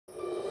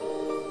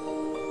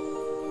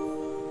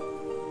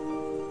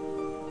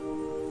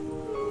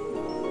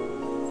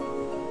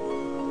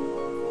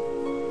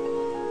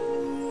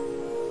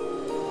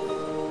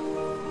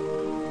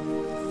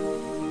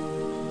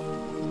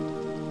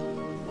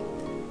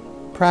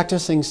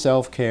Practicing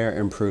self-care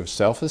improves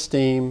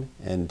self-esteem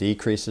and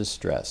decreases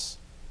stress.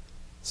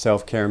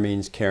 Self-care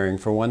means caring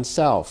for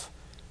oneself,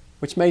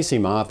 which may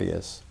seem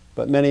obvious,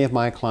 but many of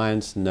my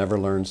clients never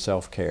learn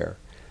self-care,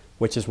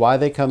 which is why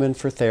they come in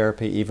for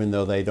therapy even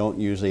though they don't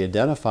usually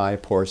identify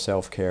poor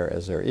self-care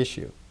as their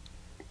issue.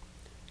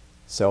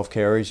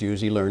 Self-care is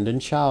usually learned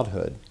in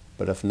childhood,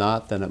 but if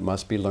not, then it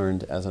must be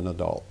learned as an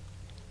adult.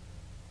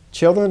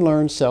 Children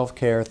learn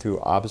self-care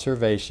through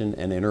observation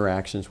and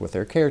interactions with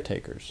their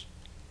caretakers.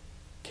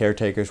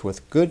 Caretakers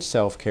with good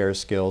self-care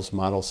skills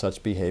model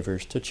such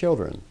behaviors to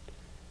children.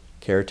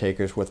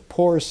 Caretakers with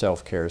poor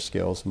self-care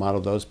skills model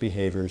those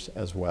behaviors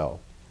as well.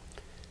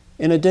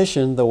 In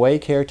addition, the way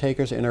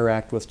caretakers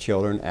interact with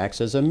children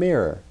acts as a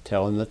mirror,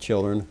 telling the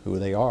children who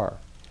they are.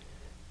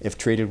 If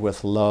treated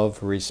with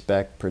love,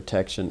 respect,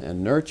 protection,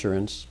 and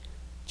nurturance,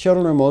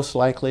 children are most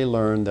likely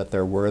learn that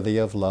they're worthy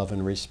of love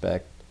and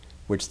respect,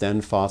 which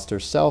then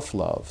fosters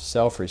self-love,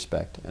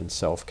 self-respect, and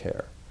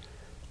self-care.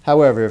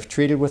 However, if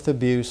treated with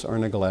abuse or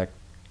neglect,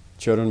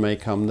 children may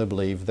come to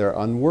believe they're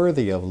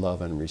unworthy of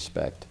love and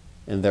respect,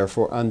 and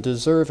therefore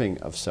undeserving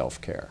of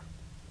self-care.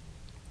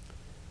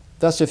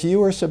 Thus, if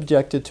you were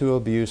subjected to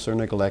abuse or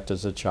neglect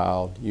as a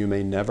child, you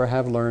may never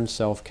have learned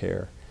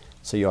self-care,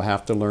 so you'll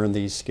have to learn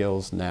these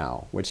skills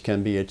now, which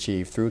can be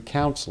achieved through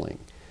counseling,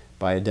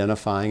 by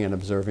identifying and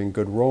observing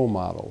good role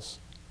models,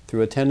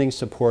 through attending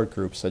support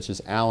groups such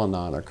as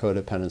Al-Anon or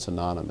Codependence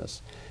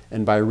Anonymous,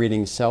 and by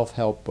reading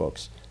self-help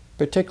books,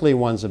 particularly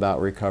ones about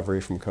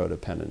recovery from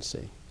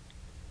codependency.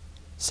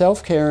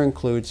 Self-care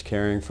includes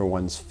caring for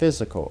one's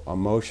physical,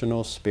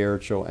 emotional,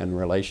 spiritual, and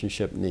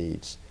relationship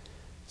needs.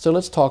 So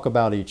let's talk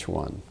about each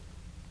one.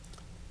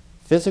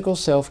 Physical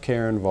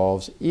self-care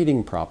involves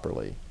eating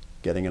properly,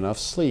 getting enough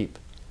sleep,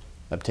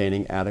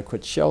 obtaining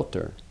adequate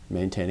shelter,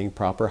 maintaining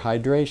proper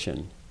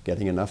hydration,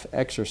 getting enough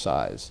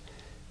exercise,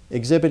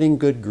 exhibiting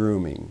good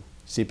grooming,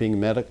 seeking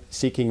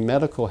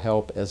medical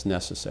help as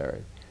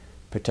necessary,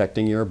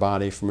 protecting your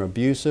body from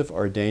abusive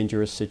or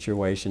dangerous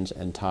situations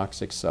and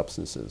toxic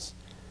substances,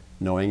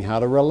 knowing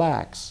how to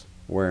relax,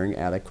 wearing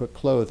adequate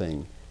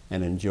clothing,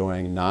 and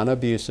enjoying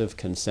non-abusive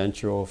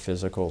consensual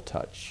physical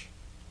touch.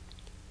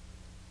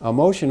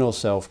 Emotional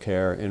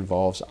self-care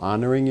involves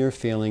honoring your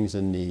feelings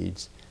and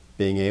needs,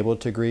 being able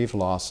to grieve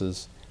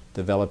losses,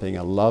 developing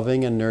a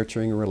loving and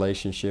nurturing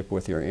relationship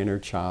with your inner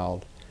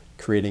child,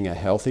 creating a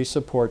healthy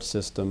support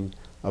system,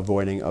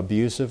 avoiding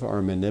abusive or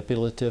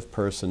manipulative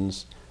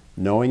persons,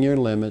 knowing your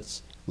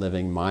limits,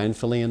 living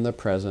mindfully in the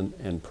present,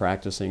 and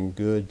practicing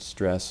good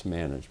stress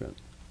management.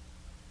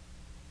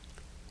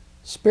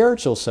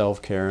 Spiritual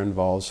self-care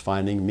involves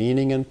finding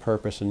meaning and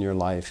purpose in your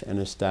life and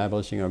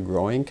establishing a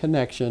growing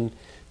connection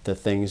to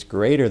things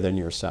greater than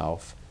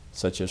yourself,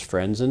 such as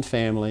friends and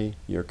family,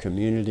 your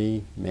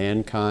community,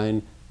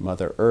 mankind,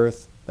 Mother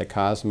Earth, the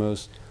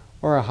cosmos,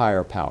 or a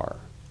higher power.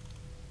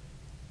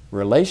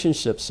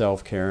 Relationship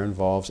self-care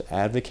involves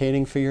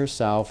advocating for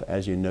yourself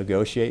as you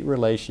negotiate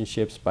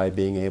relationships by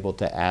being able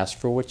to ask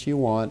for what you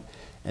want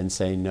and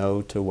say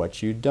no to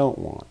what you don't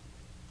want.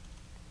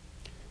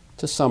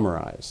 To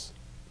summarize,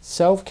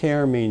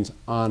 self-care means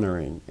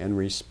honoring and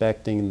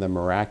respecting the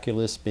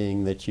miraculous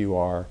being that you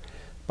are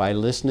by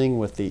listening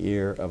with the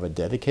ear of a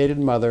dedicated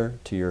mother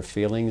to your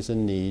feelings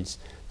and needs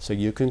so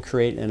you can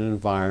create an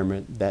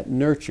environment that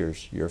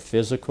nurtures your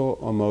physical,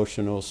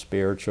 emotional,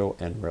 spiritual,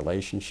 and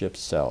relationship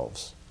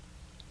selves.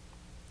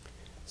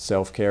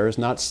 Self-care is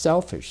not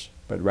selfish,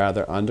 but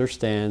rather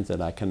understands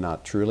that I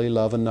cannot truly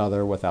love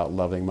another without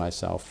loving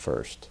myself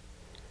first.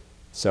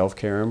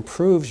 Self-care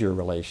improves your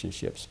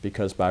relationships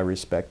because by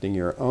respecting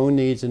your own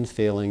needs and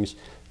feelings,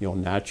 you'll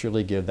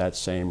naturally give that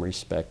same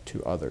respect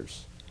to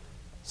others.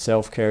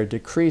 Self-care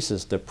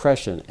decreases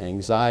depression,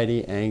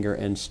 anxiety, anger,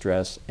 and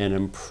stress, and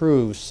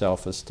improves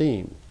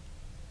self-esteem.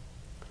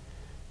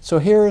 So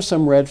here are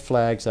some red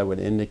flags that would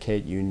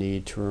indicate you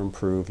need to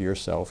improve your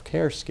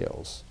self-care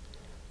skills.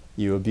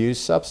 You abuse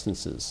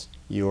substances.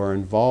 You are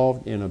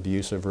involved in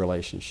abusive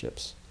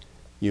relationships.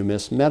 You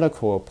miss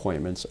medical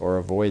appointments or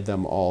avoid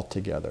them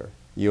altogether.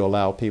 You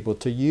allow people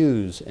to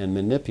use and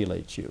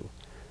manipulate you.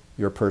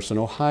 Your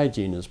personal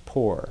hygiene is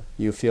poor.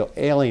 You feel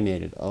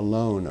alienated,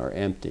 alone, or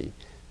empty.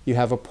 You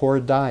have a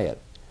poor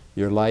diet.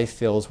 Your life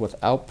feels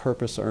without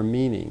purpose or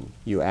meaning.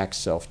 You act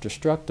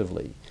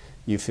self-destructively.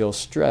 You feel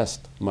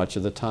stressed much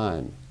of the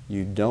time.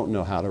 You don't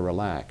know how to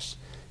relax.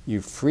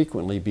 You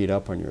frequently beat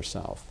up on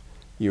yourself.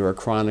 You are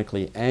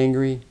chronically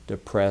angry,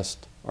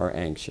 depressed, or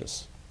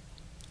anxious.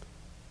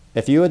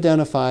 If you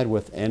identified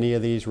with any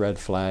of these red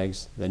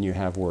flags, then you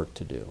have work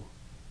to do.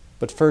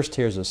 But first,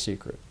 here's a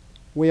secret.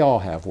 We all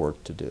have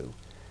work to do.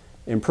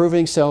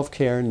 Improving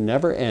self-care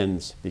never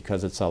ends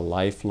because it's a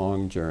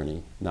lifelong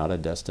journey, not a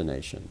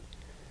destination.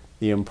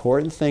 The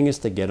important thing is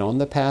to get on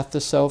the path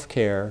to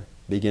self-care,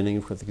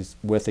 beginning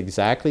with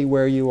exactly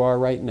where you are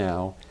right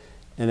now,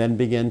 and then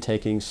begin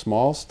taking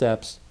small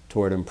steps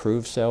toward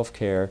improved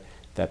self-care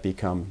that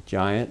become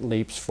giant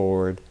leaps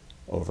forward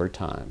over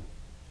time.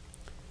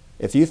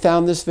 If you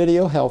found this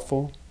video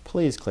helpful,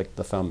 please click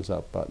the thumbs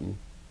up button.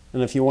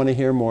 And if you want to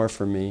hear more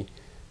from me,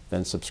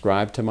 then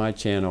subscribe to my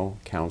channel,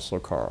 Counselor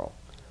Carl.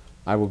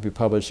 I will be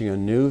publishing a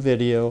new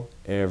video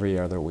every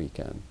other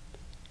weekend.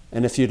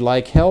 And if you'd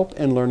like help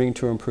in learning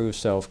to improve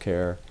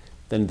self-care,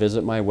 then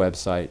visit my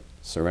website,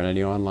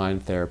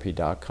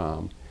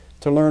 SerenityOnlineTherapy.com,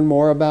 to learn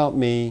more about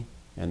me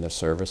and the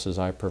services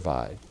I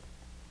provide.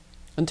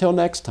 Until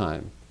next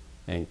time,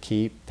 and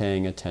keep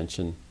paying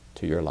attention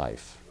to your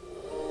life.